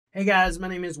Hey guys, my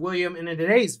name is William, and in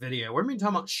today's video, we're going to be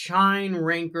talking about Shine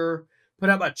Ranker put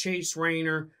up by Chase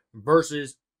Reiner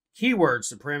versus Keyword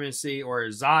Supremacy, or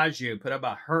Zagio put up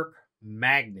by Herc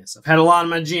Magnus. I've had a lot of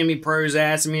my GME pros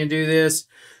asking me to do this,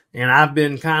 and I've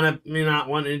been kind of not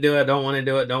wanting to do it, don't want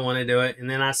to do it. And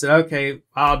then I said, okay,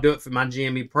 I'll do it for my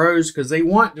GME pros because they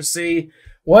want to see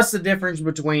what's the difference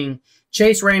between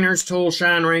Chase Reiner's tool,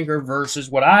 Shine Ranker, versus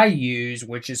what I use,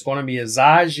 which is going to be a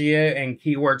Zagio and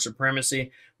Keyword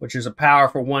Supremacy, which is a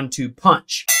powerful 1-2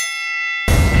 punch.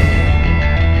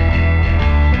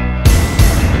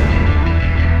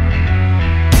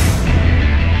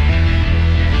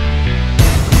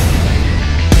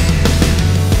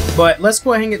 But let's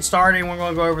go ahead and get started. We're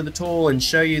going to go over the tool and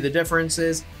show you the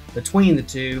differences between the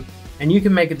two, and you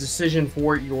can make a decision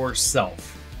for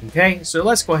yourself. Okay, so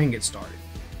let's go ahead and get started.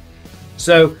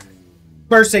 So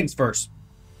first things first,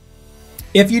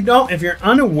 if you're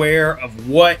unaware of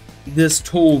what this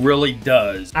tool really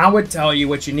does, I would tell you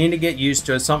what you need to get used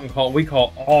to is something we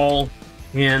call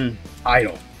all-in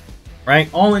title,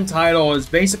 right? All-in title is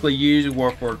basically used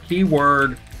for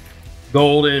keyword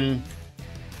golden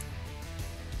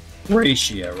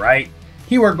ratio, right?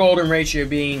 Keyword golden ratio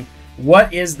being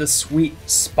what is the sweet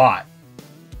spot?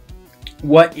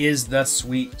 What is the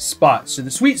sweet spot? So the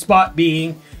sweet spot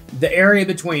being the area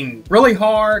between really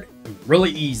hard and really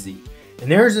easy.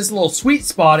 And there's this little sweet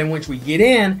spot in which we get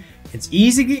in. It's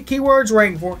easy to get keywords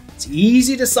ranked for. It's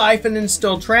easy to siphon and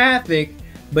steal traffic,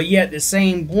 but yet at the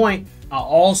same point, I'll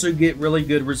also get really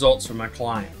good results for my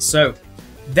clients. So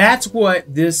that's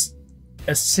what this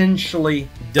essentially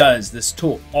does, this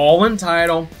tool. All in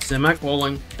title,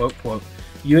 semicolon, quote, quote.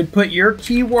 You would put your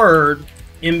keyword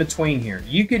in between here.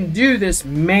 You can do this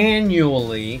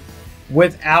manually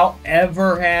without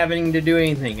ever having to do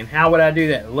anything. And how would I do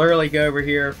that? Literally go over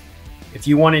here. If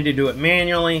you wanted to do it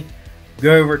manually,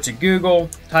 go over to Google,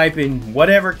 type in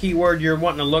whatever keyword you're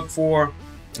wanting to look for.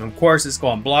 And of course, it's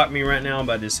going to block me right now,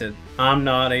 but I just said, I'm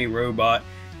not a robot,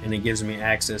 and it gives me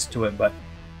access to it. But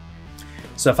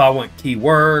so if I want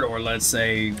keyword, or let's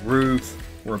say roof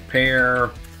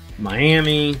repair,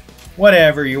 Miami,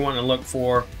 whatever you want to look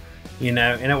for, and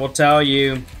it will tell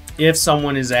you if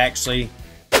someone is actually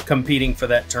competing for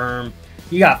that term.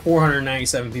 You got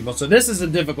 497 people. So this is a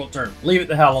difficult term. Leave it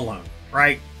the hell alone,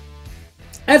 right?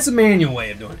 That's a manual way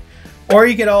of doing it. Or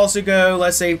you could also go,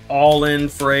 let's say, all-in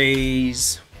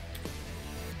phrase.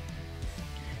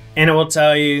 And it will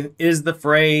tell you, is the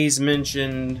phrase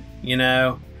mentioned,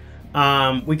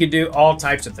 we could do all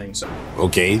types of things. So,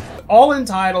 okay. All-in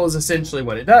title is essentially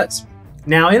what it does.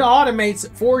 Now, it automates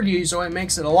it for you, so it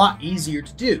makes it a lot easier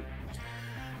to do.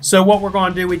 So what we're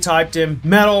going to do, we typed in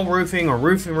metal roofing or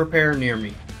roofing repair near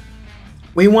me.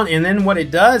 And then what it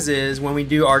does is when we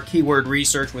do our keyword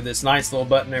research with this nice little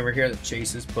button over here that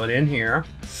Chase has put in here,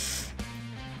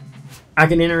 I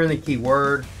can enter in the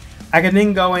keyword. I can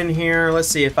then go in here. Let's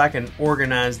see if I can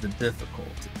organize the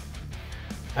difficulty.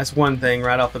 That's one thing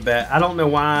right off the bat. I don't know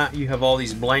why you have all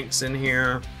these blanks in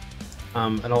here. I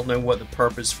don't know what the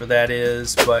purpose for that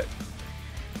is, but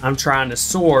I'm trying to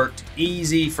sort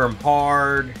easy from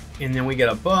hard, and then we get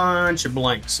a bunch of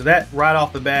blanks. So that right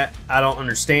off the bat, I don't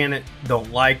understand it,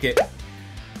 don't like it,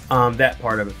 that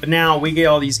part of it. But now we get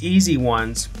all these easy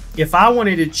ones. If I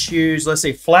wanted to choose, let's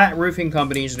say, flat roofing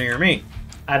companies near me,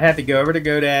 I'd have to go over to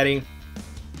GoDaddy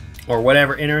or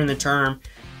whatever, enter in the term.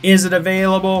 Is it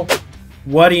available?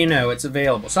 What do you know? It's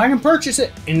available. So I can purchase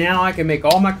it, and now I can make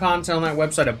all my content on that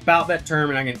website about that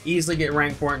term, and I can easily get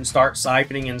ranked for it and start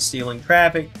siphoning and stealing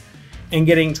traffic and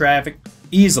getting traffic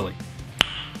easily.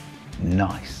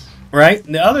 Nice. Right?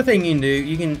 And the other thing you can do,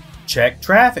 you can check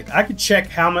traffic. I could check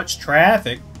how much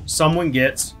traffic someone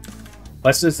gets.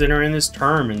 Let's just enter in this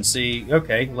term and see,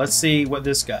 okay, let's see what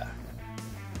this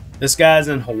guy's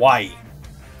in Hawaii.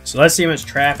 So let's see how much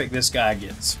traffic this guy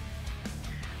gets.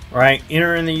 Right,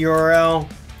 enter in the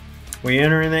URL. We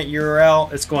enter in that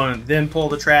URL. It's going to then pull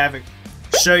the traffic,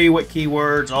 show you what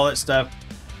keywords, all that stuff,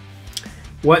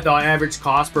 what the average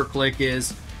cost per click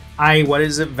is, i.e. what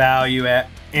is it value at,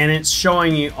 and it's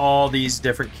showing you all these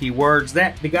different keywords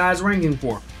that the guy's ranking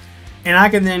for. And I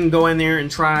can then go in there and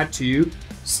try to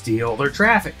steal their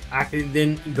traffic. I can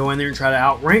then go in there and try to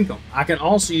outrank them. I can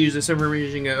also use this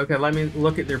information and go, okay, let me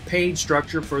look at their page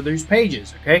structure for those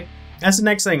pages, okay? That's the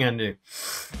next thing I do.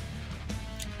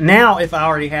 Now, if I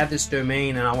already have this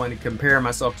domain and I want to compare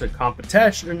myself to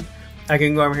competition, I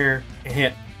can go over here and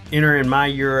hit enter in my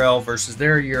URL versus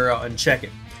their URL and check it.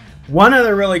 One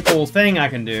other really cool thing I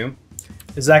can do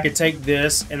is I could take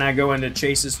this and I go into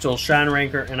Chase's tool, Shine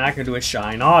Ranker, and I can do a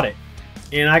Shine Audit.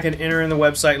 And I can enter in the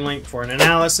website link for an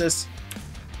analysis.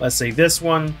 Let's say this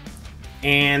one.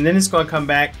 and then it's going to come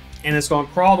back and it's going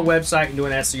to crawl the website and do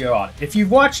an SEO audit. If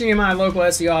you've watched any of my local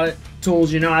SEO audit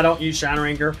tools, you know I don't use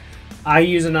ShineRanker. I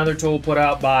use another tool put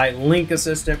out by Link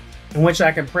Assistant, in which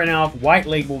I can print out white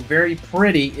label, very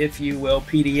pretty, if you will,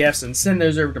 PDFs and send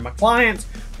those over to my clients,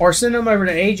 or send them over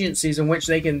to agencies in which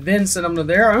they can then send them to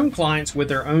their own clients with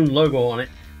their own logo on it.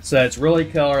 So it's really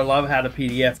killer. I love how the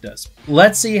PDF does.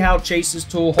 Let's see how Chase's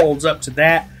tool holds up to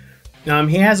that.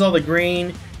 He has all the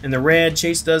green and the red.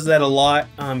 Chase does that a lot.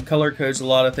 Color codes a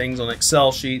lot of things on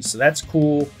Excel sheets, so that's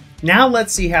cool. Now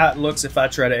let's see how it looks if I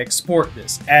try to export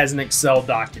this as an Excel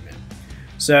document.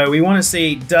 So we want to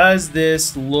see, does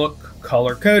this look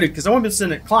color coded? Because I want to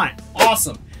send it to the client.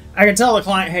 Awesome. I can tell the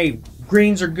client, hey,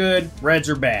 greens are good, reds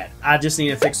are bad. I just need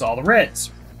to fix all the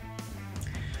reds.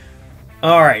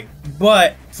 All right,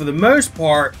 but for the most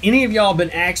part, any of y'all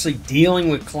been actually dealing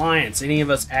with clients, any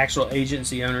of us actual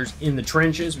agency owners in the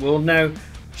trenches will know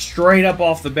straight up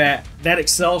off the bat, that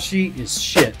Excel sheet is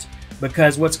shit.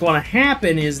 Because what's going to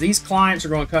happen is these clients are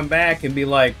going to come back and be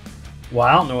like, well,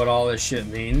 I don't know what all this shit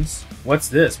means. What's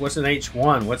this? What's an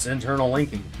H1? What's internal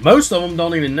linking? Most of them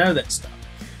don't even know that stuff.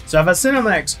 So if I send them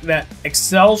that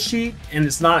Excel sheet and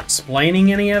it's not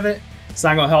explaining any of it, it's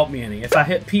not going to help me any. If I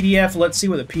hit PDF, let's see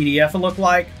what the PDF will look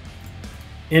like.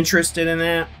 Interested in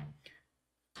that?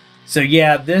 So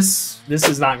yeah, this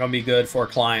is not going to be good for a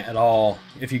client at all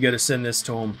if you go to send this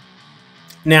to them.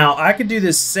 Now, I could do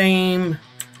this same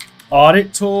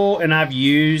audit tool, and I've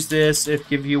used this,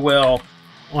 if you will,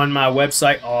 on my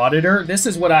website auditor. This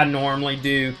is what I normally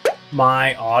do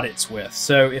my audits with.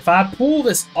 So if I pull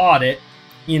this audit,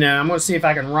 you know, I'm going to see if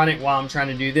I can run it while I'm trying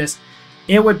to do this.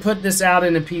 It would put this out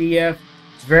in a PDF.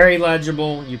 It's very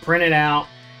legible. You print it out.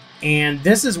 And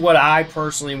this is what I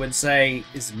personally would say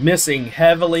is missing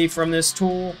heavily from this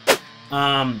tool.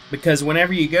 Because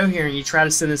whenever you go here and you try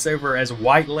to send this over as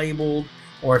white labeled,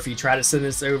 or if you try to send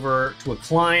this over to a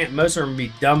client, most of them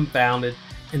be dumbfounded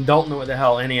and don't know what the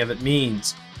hell any of it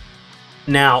means.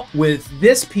 Now, with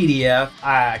this PDF,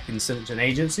 I can send it to an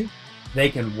agency. They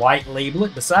can white label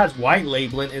it. Besides white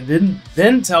labeling, it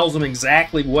then tells them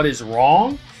exactly what is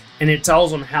wrong, and it tells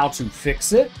them how to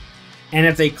fix it. And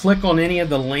if they click on any of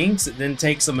the links, it then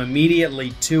takes them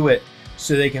immediately to it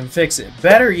so they can fix it.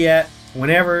 Better yet,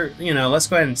 whenever, you know, let's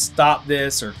go ahead and stop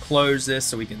this or close this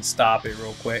so we can stop it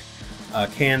real quick,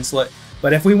 cancel it.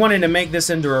 But if we wanted to make this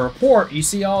into a report, you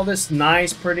see all this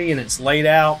nice, pretty, and it's laid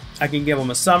out. I can give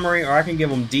them a summary, or I can give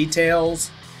them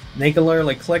details. They can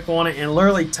literally click on it, and it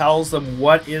literally tells them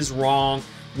what is wrong,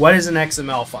 what is an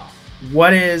XML file,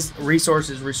 what is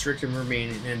resources restricted from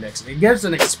being indexed. It gives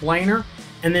an explainer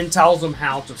and then tells them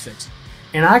how to fix it.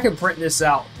 And I can print this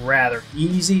out rather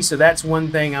easy, so that's one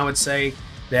thing I would say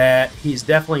that he's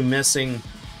definitely missing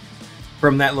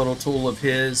from that little tool of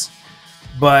his.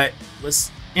 But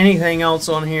anything else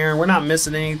on here, we're not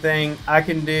missing anything. I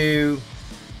can do,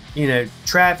 you know,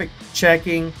 traffic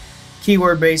checking,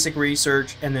 keyword basic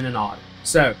research, and then an audit.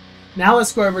 So now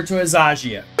let's go over to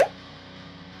Azagio.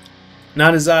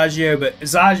 Not Azagio, but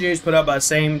Azagio is put up by the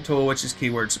same tool, which is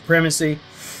Keyword Supremacy.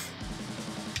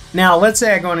 Now let's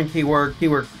say I go into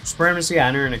Keyword Supremacy, I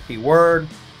enter in a keyword,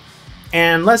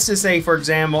 and let's just say, for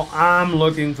example, I'm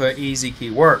looking for easy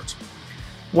keywords.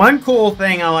 One cool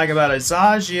thing I like about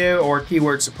Azagio or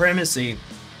Keyword Supremacy,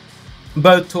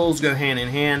 both tools go hand in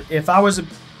hand. If I was to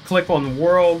click on the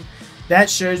world, that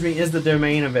shows me, is the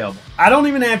domain available? I don't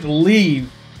even have to leave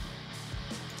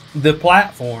the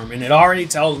platform, and it already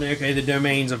tells me, okay, the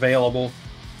domain's available,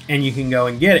 and you can go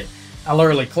and get it. I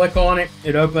literally click on it,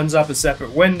 it opens up a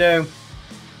separate window,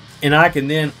 and I can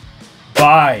then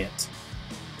buy it,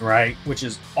 right? Which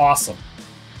is awesome.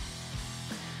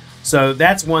 So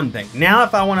that's one thing. Now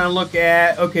if I want to look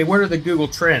at, okay, what are the Google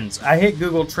Trends? I hit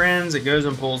Google Trends, it goes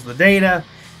and pulls the data,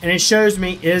 and it shows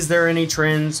me, is there any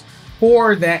trends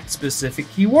for that specific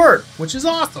keyword, which is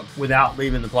awesome, without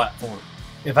leaving the platform.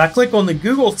 If I click on the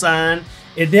Google sign,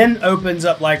 it then opens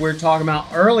up, like we were talking about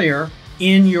earlier,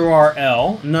 in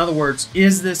URL. In other words,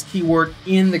 is this keyword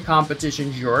in the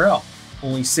competition's URL?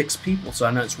 Only 6 people, so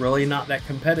I know it's really not that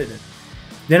competitive.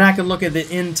 Then I can look at the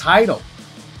in title.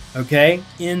 Okay,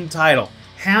 in title.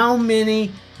 How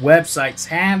many websites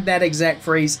have that exact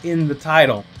phrase in the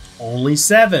title? Only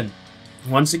 7.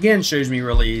 Once again, shows me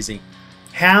really easy.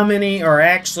 How many are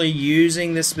actually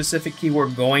using this specific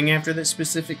keyword, going after this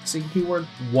specific keyword?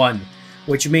 1,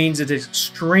 which means it is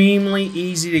extremely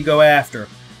easy to go after.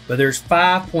 But there's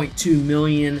 5.2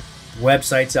 million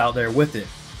websites out there with it.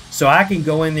 So I can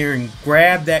go in there and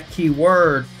grab that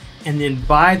keyword and then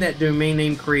buy that domain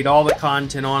name, create all the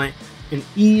content on it, and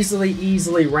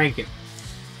easily rank it.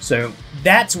 So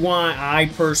that's why I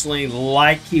personally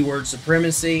like Keyword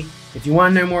Supremacy. If you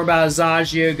want to know more about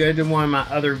Azagio, go to one of my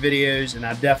other videos, and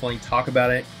I definitely talk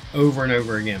about it over and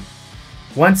over again.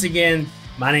 Once again,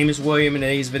 my name is William. In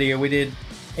today's video, we did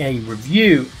a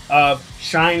review of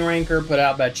Shine Ranker put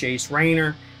out by Chase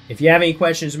Reiner. If you have any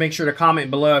questions, make sure to comment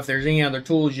below. If there's any other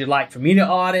tools you'd like for me to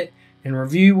audit and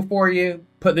review for you,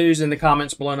 put those in the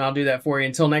comments below and I'll do that for you.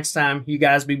 Until next time, you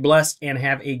guys be blessed and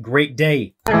have a great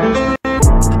day. I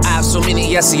have so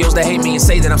many SEOs that hate me and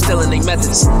say that I'm stealing their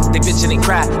methods. They bitch and they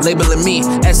cry, labeling me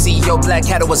SEO Black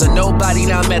Hat. Was a nobody,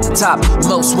 now I'm at the top.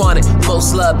 Most wanted,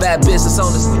 most loved, bad business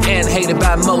owners, and hated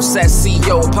by most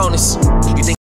SEO opponents. You think